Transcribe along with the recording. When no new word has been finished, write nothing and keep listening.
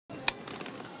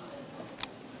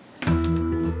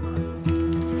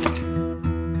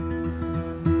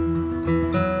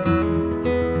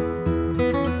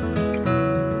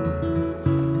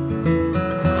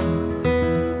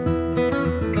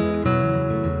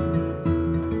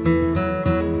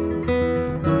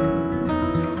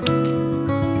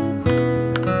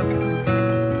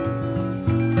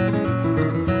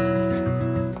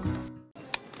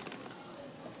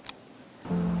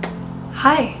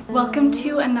Welcome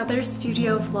to another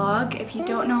studio vlog. If you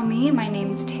don't know me, my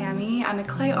name's Tammy. I'm a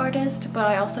clay artist, but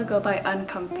I also go by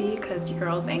Uncomfy because your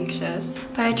girl's anxious.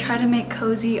 But I try to make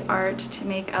cozy art to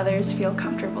make others feel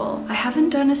comfortable. I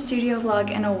haven't done a studio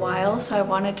vlog in a while, so I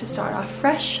wanted to start off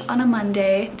fresh on a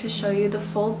Monday to show you the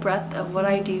full breadth of what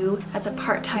I do as a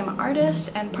part-time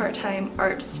artist and part-time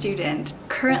art student.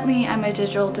 Currently, I'm a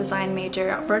digital design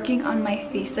major working on my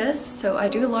thesis, so I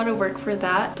do a lot of work for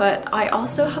that, but I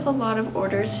also have a lot of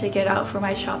orders to get out for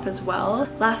my shop as well.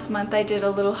 Last month I did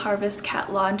a little Harvest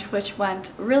Cat launch which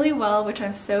went really well, which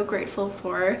I'm so grateful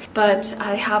for, but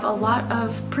I have a lot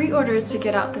of pre-orders to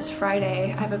get out this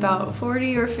Friday. I have about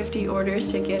 40 or 50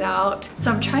 orders to get out, so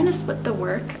I'm trying to split the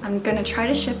work. I'm gonna try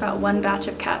to ship out one batch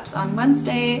of cats on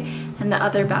Wednesday and the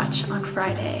other batch on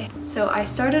Friday. So I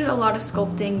started a lot of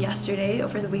sculpting yesterday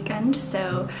over the weekend,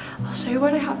 so I'll show you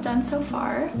what I have done so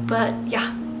far. But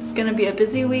yeah, it's gonna be a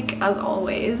busy week as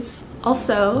always.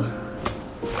 Also,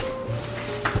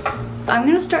 I'm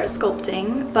gonna start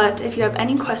sculpting, but if you have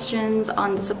any questions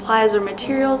on the supplies or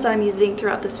materials that I'm using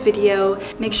throughout this video,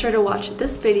 make sure to watch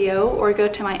this video or go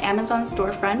to my Amazon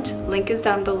storefront. Link is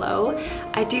down below.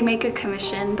 I do make a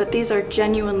commission, but these are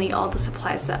genuinely all the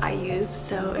supplies that I use,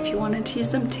 so if you wanted to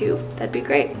use them too, that'd be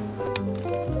great.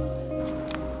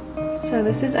 So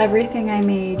this is everything I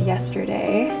made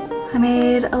yesterday. I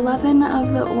made 11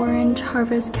 of the orange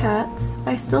Harvest Cats.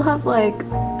 I still have like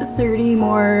 30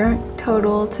 more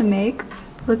total to make.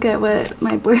 Look at what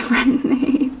my boyfriend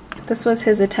made. This was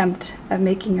his attempt at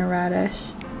making a radish.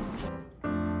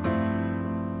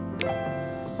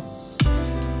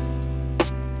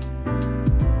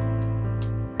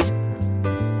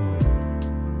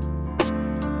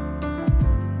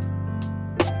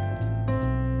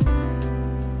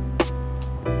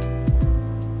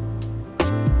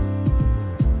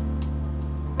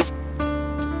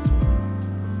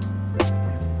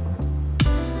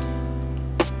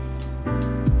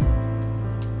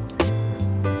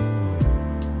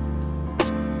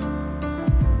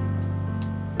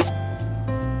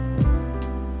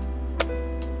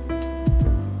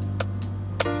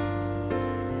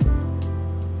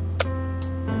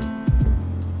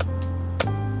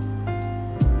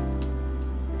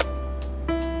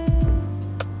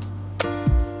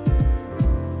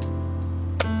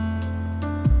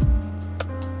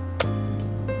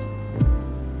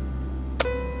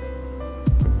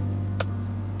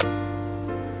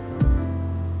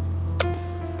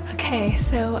 Okay,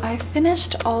 so I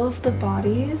finished all of the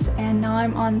bodies and now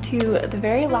I'm on to the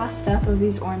very last step of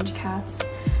these orange cats,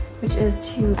 which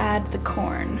is to add the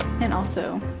corn and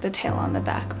also the tail on the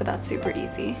back, but that's super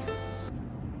easy.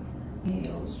 The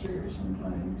illustrator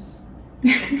sometimes.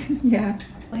 Yeah.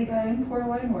 Like I import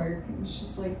line work, and it's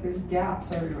just like there's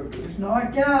gaps everywhere. There's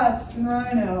not gaps in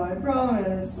Rhino, I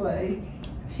promise. Like,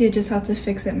 So you just have to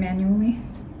fix it manually?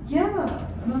 yeah.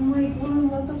 And I'm like, well then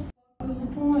what the f was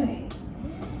the point?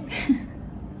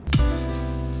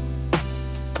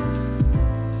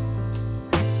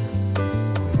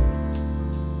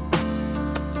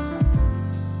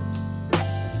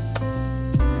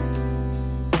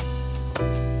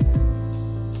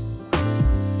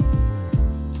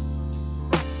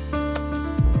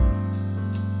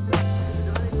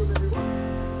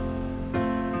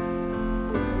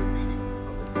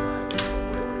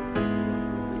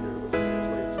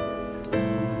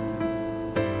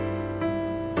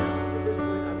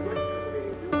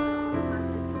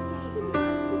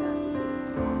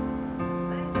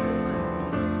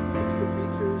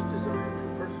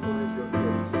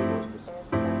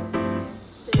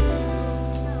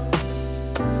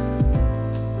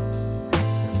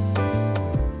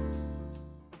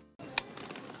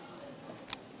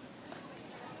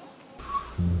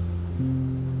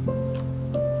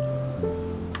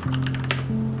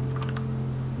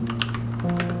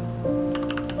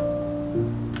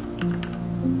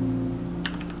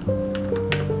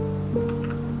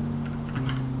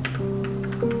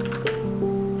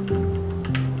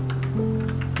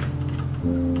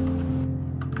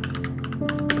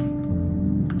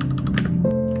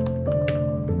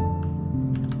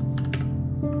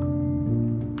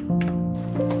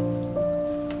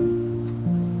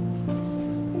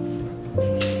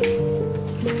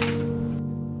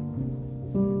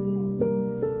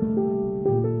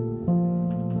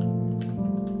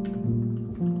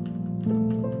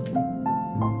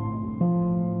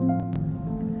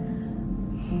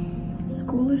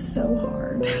 School is so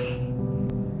hard.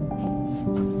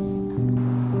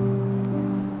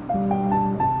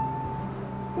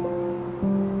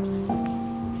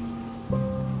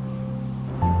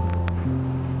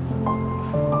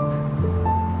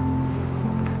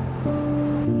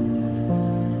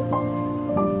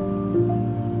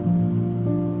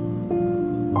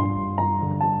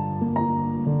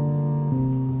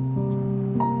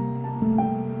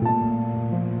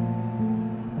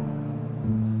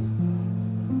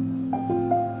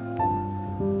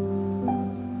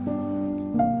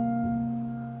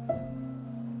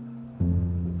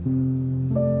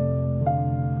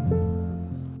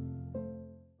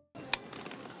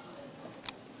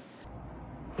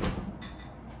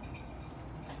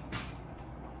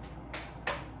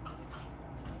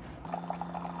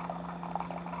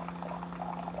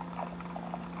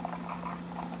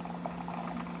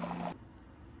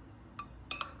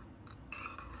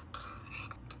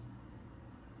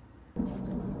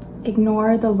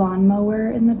 Ignore the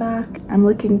lawnmower in the back. I'm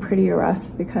looking pretty rough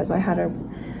because I had a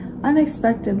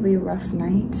unexpectedly rough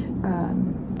night.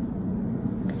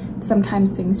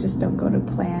 Sometimes things just don't go to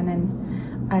plan,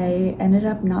 and I ended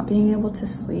up not being able to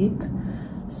sleep.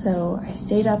 So I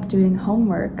stayed up doing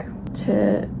homework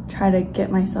to try to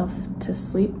get myself to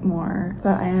sleep more,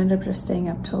 but I ended up just staying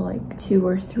up till like 2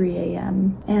 or 3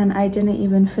 a.m. and I didn't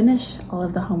even finish all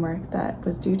of the homework that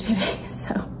was due today.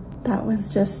 So that was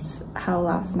just how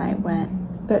last night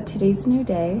went. But today's a new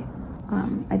day.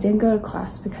 I didn't go to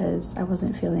class because I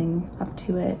wasn't feeling up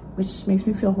to it, which makes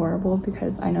me feel horrible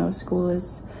because I know school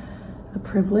is a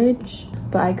privilege,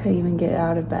 but I couldn't even get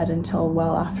out of bed until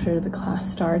well after the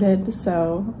class started,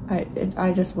 so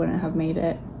I just wouldn't have made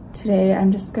it. Today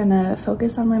I'm just gonna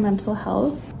focus on my mental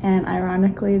health, and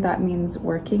ironically that means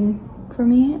working for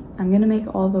me. I'm gonna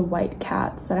make all the white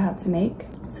cats that I have to make.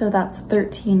 So that's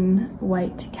 13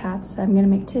 white cats that I'm gonna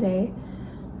make today.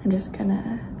 I'm just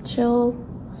gonna chill,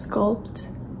 sculpt,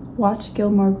 watch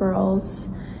Gilmore Girls,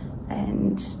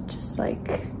 and just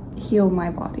like heal my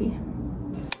body.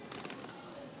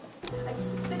 I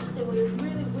just fixed it with a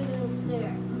really withering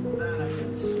stare. That I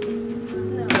can see.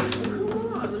 No.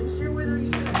 Come on, let me see your withering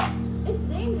stare. It's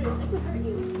dangerous. It could hurt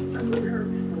you. I've been hurt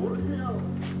before. No.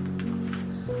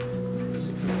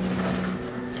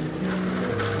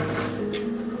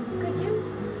 Could you?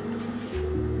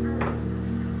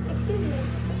 Excuse me.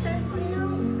 Sir, no.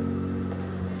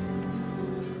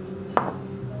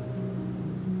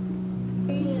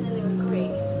 And then they were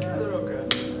great. Yeah, they're okay.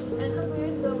 And a couple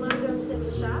years ago, Mom drove us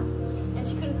into shop, and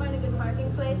she couldn't find a good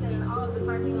parking place, and all of the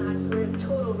parking lots were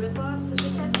total rip-offs, so she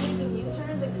kept making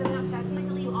U-turns and cutting out taxis. I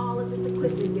can leave all of this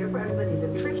equipment here for everybody to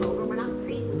trip over. We're not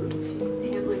cretins.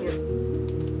 She's handling it.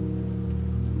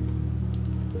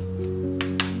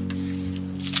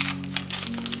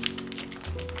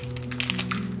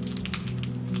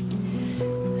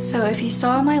 So if you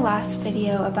saw my last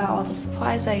video about all the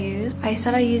supplies I used, I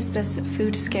said I use this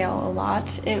food scale a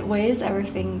lot. It weighs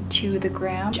everything to the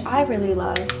gram, which I really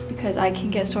love because I can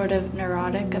get sort of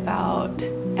neurotic about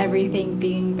everything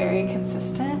being very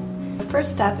consistent. The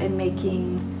first step in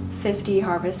making 50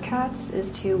 harvest cats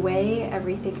is to weigh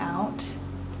everything out.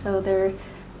 So their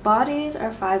bodies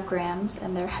are 5 grams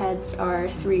and their heads are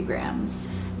 3 grams.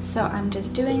 So I'm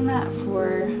just doing that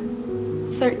for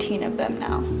 13 of them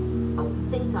now. Oh,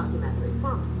 think documentary.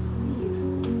 Mom, please.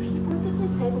 People are perfectly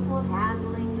capable of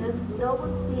handling this.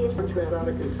 Nobles theater. One trip out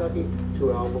of Kentucky,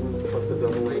 2 albums plus a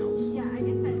double A. Yeah, I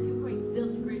guess that 2-point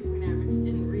zilch grade point average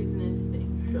didn't reason into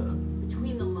things. Shut up.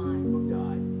 Between the lines.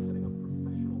 Died. Setting up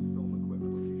professional film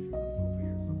equipment when you shoot a movie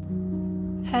or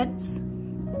something. Heads,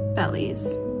 bellies.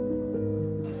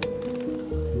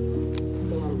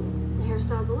 Stanley. The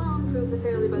hairstyles alone prove the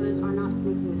Fairley brothers are not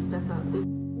making this stuff up.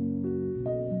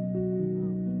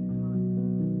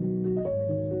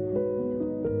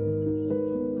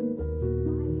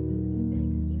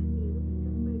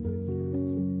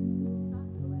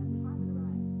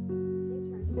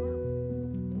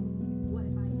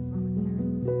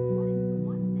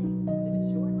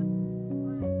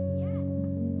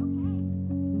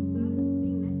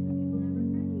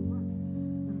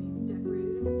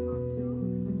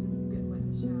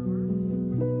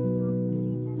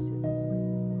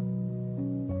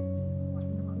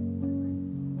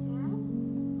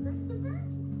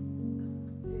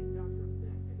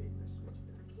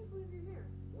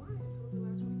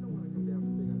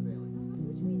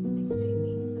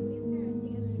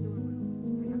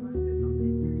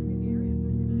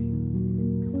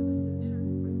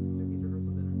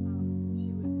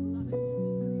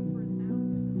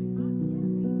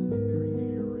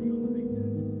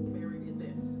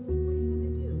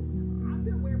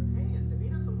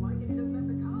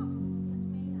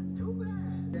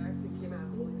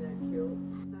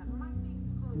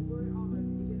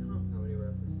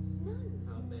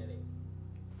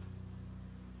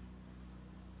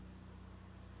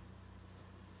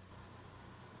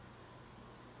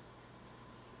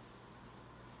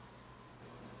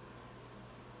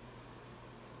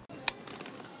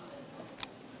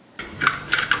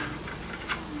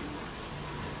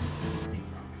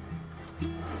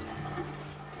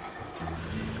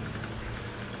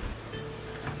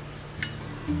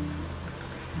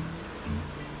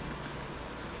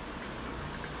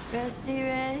 Rusty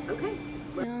red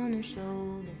on her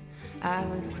shoulder, I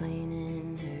was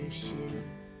cleaning her shoe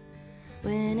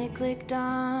when it clicked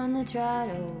on the trot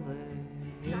over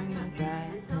in the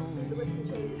bright morning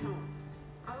dew.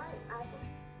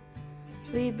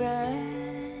 We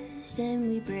brushed and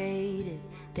we braided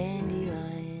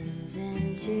dandelions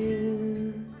and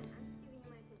chewed.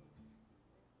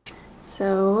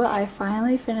 So I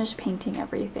finally finished painting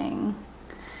everything.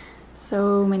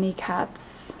 So many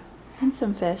cats and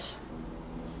some fish.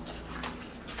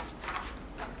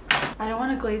 I don't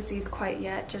want to glaze these quite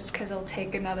yet just because it'll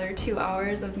take another 2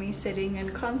 hours of me sitting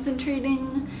and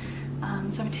concentrating.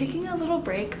 So I'm taking a little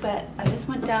break, but I just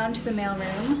went down to the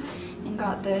mailroom and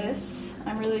got this.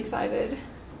 I'm really excited.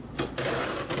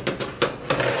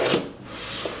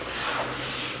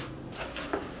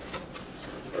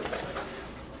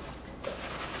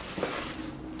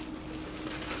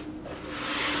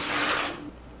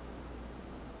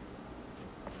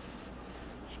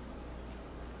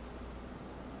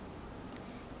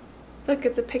 Look,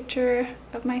 it's a picture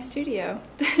of my studio.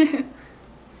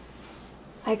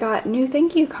 I got new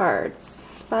thank you cards,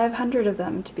 500 of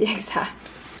them to be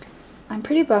exact. I'm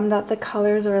pretty bummed that the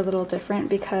colors are a little different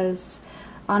because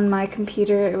on my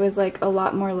computer it was like a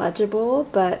lot more legible,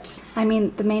 but I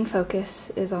mean the main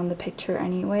focus is on the picture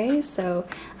anyway, so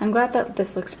I'm glad that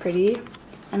this looks pretty.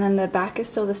 And then the back is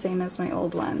still the same as my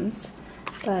old ones.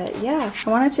 But yeah, I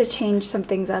wanted to change some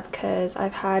things up because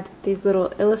I've had these little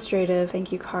illustrative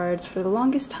thank you cards for the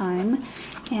longest time,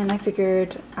 and I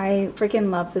figured I freaking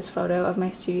love this photo of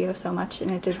my studio so much and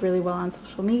it did really well on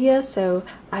social media, so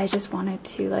I just wanted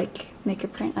to like make a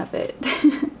print of it.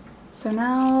 So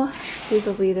now these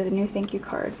will be the new thank you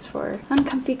cards for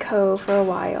Uncomfy Co. for a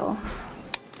while.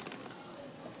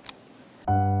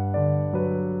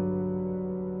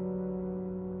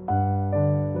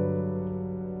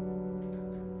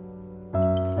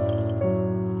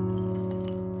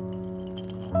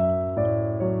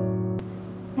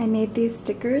 I made these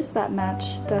stickers that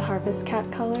match the Harvest Cat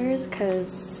colors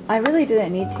because I really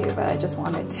didn't need to, but I just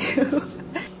wanted to.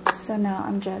 So now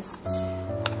I'm just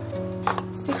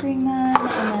stickering them,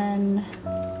 and then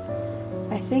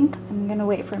I think I'm gonna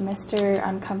wait for Mr.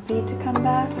 Uncomfy to come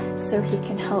back so he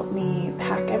can help me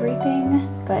pack everything.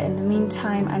 But in the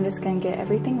meantime, I'm just gonna get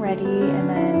everything ready and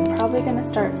then probably gonna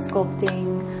start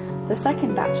sculpting the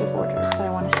second batch of orders that I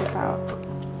want to ship out.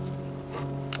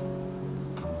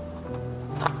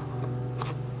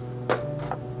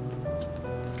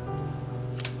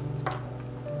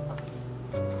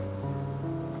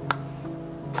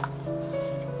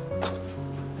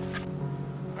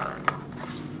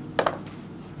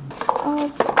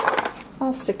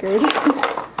 All stickered.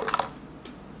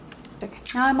 Okay,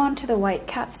 now I'm on to the white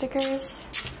cat stickers.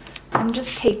 I'm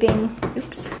just taping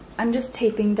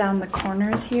down the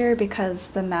corners here because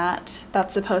the mat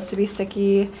that's supposed to be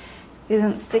sticky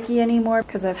isn't sticky anymore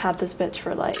because I've had this bitch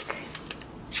for like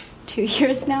 2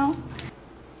 years now.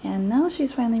 And now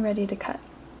she's finally ready to cut.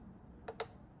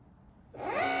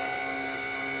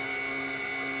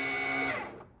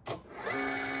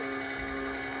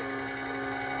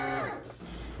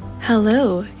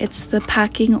 Hello, it's the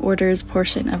packing orders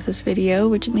portion of this video,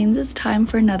 which means it's time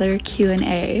for another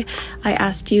Q&A. I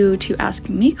asked you to ask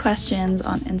me questions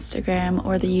on Instagram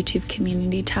or the YouTube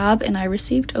community tab, and I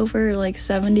received over like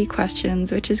 70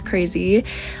 questions, which is crazy.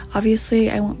 Obviously,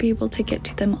 I won't be able to get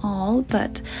to them all,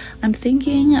 but I'm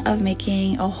thinking of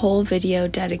making a whole video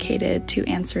dedicated to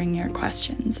answering your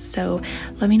questions. So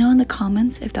let me know in the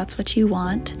comments if that's what you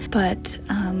want. But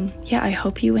yeah, I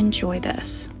hope you enjoy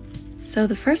this. So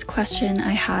the first question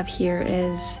I have here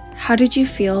is, how did you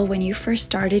feel when you first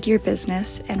started your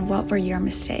business and what were your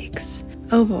mistakes?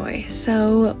 Oh boy,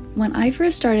 so when I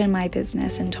first started my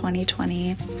business in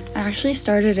 2020, I actually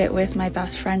started it with my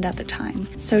best friend at the time.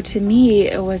 So to me,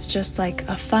 it was just like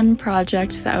a fun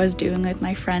project that I was doing with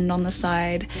my friend on the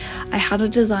side. I had a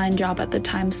design job at the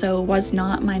time, so it was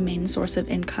not my main source of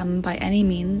income by any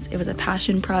means. It was a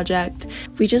passion project.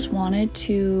 We just wanted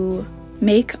to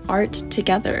make art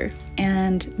together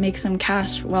and make some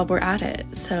cash while we're at it.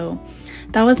 So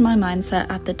that was my mindset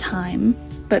at the time.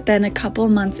 But then a couple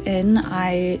months in,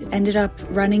 I ended up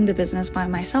running the business by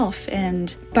myself.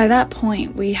 And by that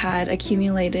point, we had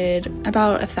accumulated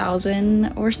about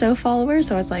 1,000 or so followers.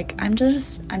 So I was like, I'm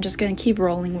just gonna keep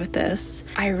rolling with this.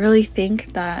 I really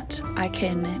think that I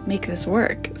can make this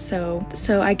work. So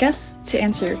I guess to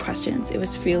answer your questions, it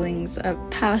was feelings of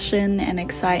passion and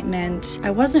excitement.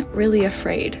 I wasn't really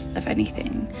afraid of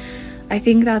anything. I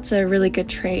think that's a really good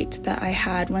trait that I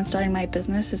had when starting my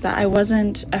business, is that I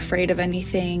wasn't afraid of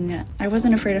anything. I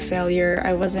wasn't afraid of failure.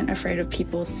 I wasn't afraid of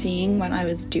people seeing what I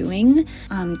was doing.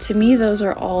 To me, those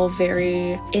are all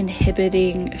very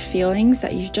inhibiting feelings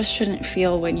that you just shouldn't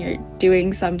feel when you're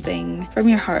doing something from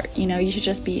your heart. You know, you should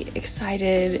just be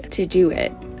excited to do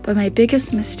it. But my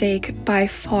biggest mistake by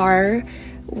far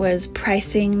was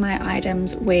pricing my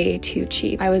items way too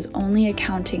cheap. I was only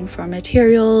accounting for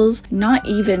materials, not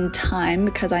even time,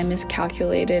 because I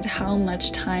miscalculated how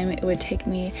much time it would take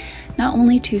me not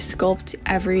only to sculpt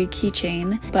every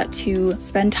keychain, but to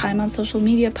spend time on social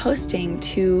media posting,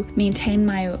 to maintain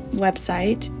my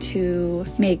website, to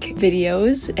make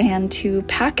videos, and to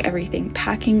pack everything.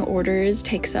 Packing orders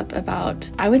takes up about,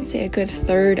 I would say, a good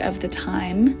third of the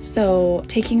time. So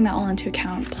taking that all into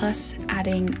account, plus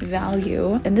adding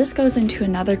value. And this goes into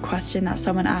another question that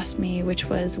someone asked me, which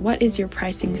was, what is your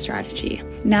pricing strategy?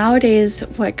 Nowadays,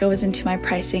 what goes into my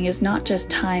pricing is not just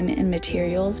time and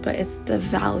materials, but it's the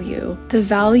value. The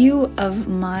value of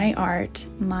my art,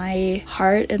 my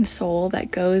heart and soul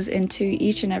that goes into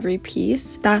each and every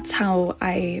piece. That's how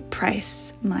I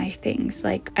price my things.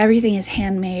 Like, everything is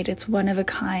handmade, it's one of a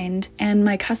kind, and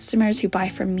my customers who buy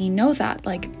from me know that.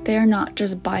 Like, they're not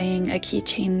just buying a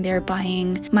keychain, they're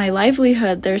buying my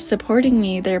livelihood, they're supporting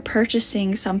me, they're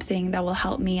purchasing something that will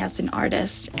help me as an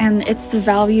artist. And it's the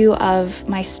value of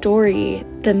my story,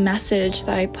 the message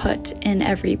that I put in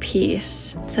every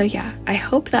piece. So yeah, I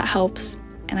hope that helps,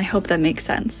 and I hope that makes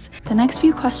sense. The next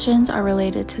few questions are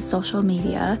related to social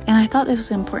media, and I thought it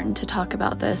was important to talk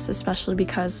about this, especially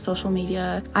because social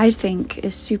media, I think,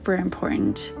 is super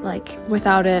important. Like,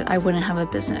 without it, I wouldn't have a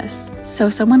business. So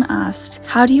someone asked,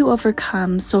 how do you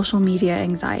overcome social media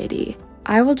anxiety?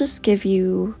 I will just give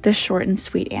you the short and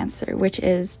sweet answer, which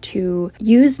is to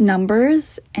use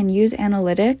numbers and use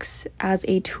analytics as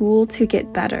a tool to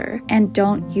get better, and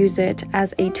don't use it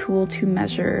as a tool to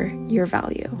measure your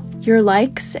value. Your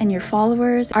likes and your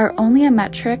followers are only a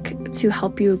metric to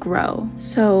help you grow.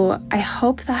 So I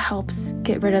hope that helps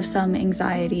get rid of some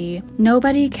anxiety.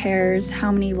 Nobody cares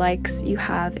how many likes you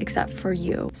have except for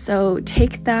you. So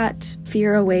take that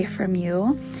fear away from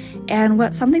you.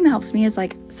 And something that helps me is,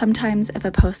 like, sometimes if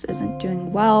a post isn't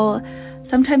doing well,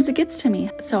 sometimes it gets to me.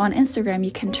 So on Instagram,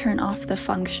 you can turn off the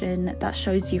function that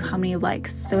shows you how many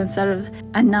likes. So instead of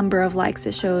a number of likes,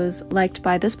 it shows liked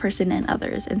by this person and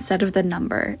others instead of the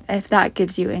number, if that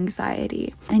gives you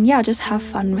anxiety. And yeah, just have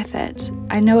fun with it.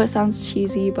 I know it sounds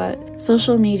cheesy, but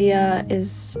social media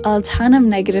is a ton of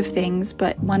negative things,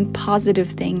 but one positive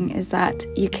thing is that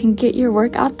you can get your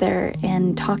work out there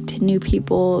and talk to new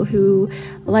people who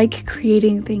like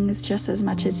creating things just as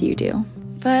much as you do.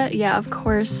 But yeah, of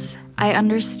course, I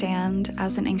understand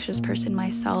as an anxious person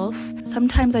myself,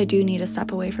 sometimes I do need to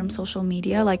step away from social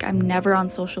media. Like, I'm never on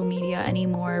social media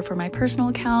anymore for my personal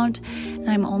account, and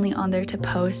I'm only on there to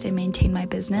post and maintain my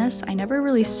business. I never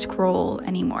really scroll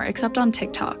anymore, except on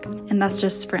TikTok, and that's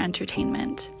just for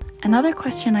entertainment. Another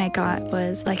question I got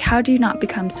was, like, how do you not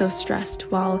become so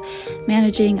stressed while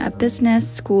managing a business,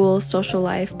 school, social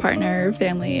life, partner,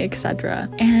 family, etc.?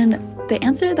 And the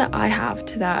answer that I have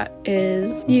to that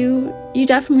is you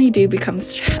definitely do become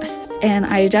stressed. And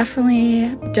I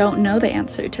definitely don't know the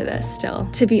answer to this still.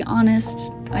 To be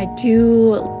honest, I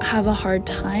do have a hard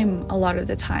time a lot of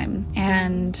the time.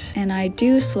 And I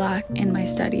do slack in my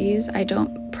studies. I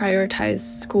don't prioritize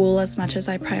school as much as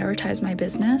I prioritize my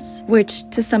business, which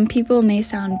to some people may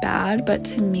sound bad, but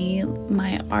to me,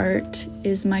 my art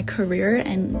is my career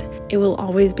and it will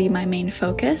always be my main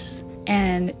focus.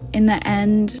 And in the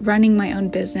end, running my own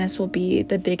business will be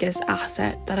the biggest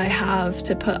asset that I have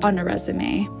to put on a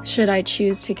resume, should I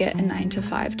choose to get a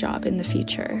 9-to-5 job in the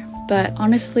future. But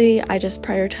honestly, I just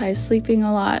prioritize sleeping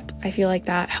a lot. I feel like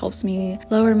that helps me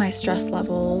lower my stress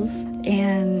levels,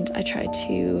 and I try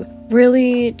to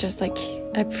really just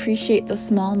appreciate the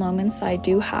small moments I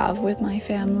do have with my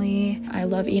family. I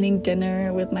love eating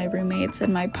dinner with my roommates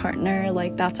and my partner,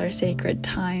 like that's our sacred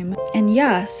time. And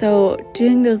yeah, so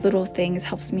doing those little things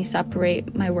helps me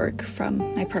separate my work from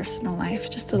my personal life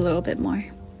just a little bit more.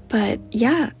 But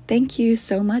yeah, thank you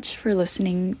so much for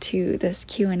listening to this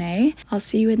Q&A. I'll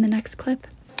see you in the next clip.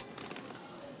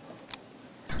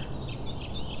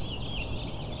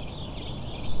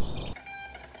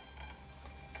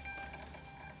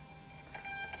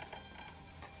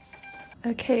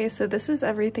 Okay, so this is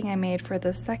everything I made for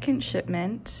the second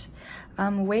shipment.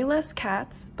 Way less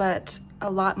cats, but a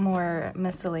lot more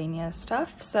miscellaneous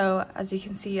stuff. So as you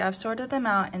can see, I've sorted them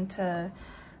out into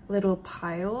little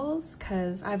piles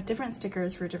because I have different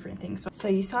stickers for different things. So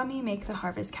you saw me make the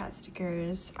Harvest Cat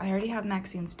stickers. I already have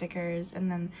Maxine stickers,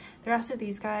 and then the rest of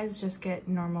these guys just get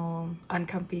normal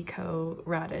Uncomfy Co.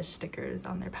 Radish stickers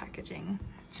on their packaging.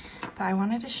 But I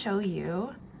wanted to show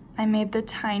you, I made the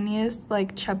tiniest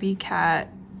chubby cat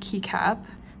keycap.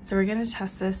 So we're gonna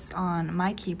test this on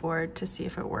my keyboard to see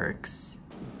if it works.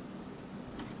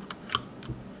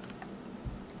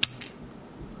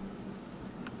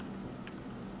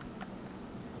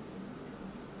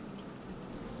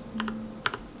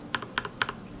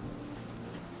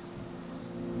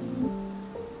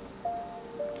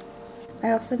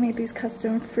 I also made these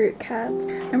custom fruit cats.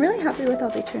 I'm really happy with how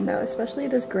they turned out, especially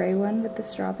this gray one with the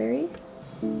strawberry.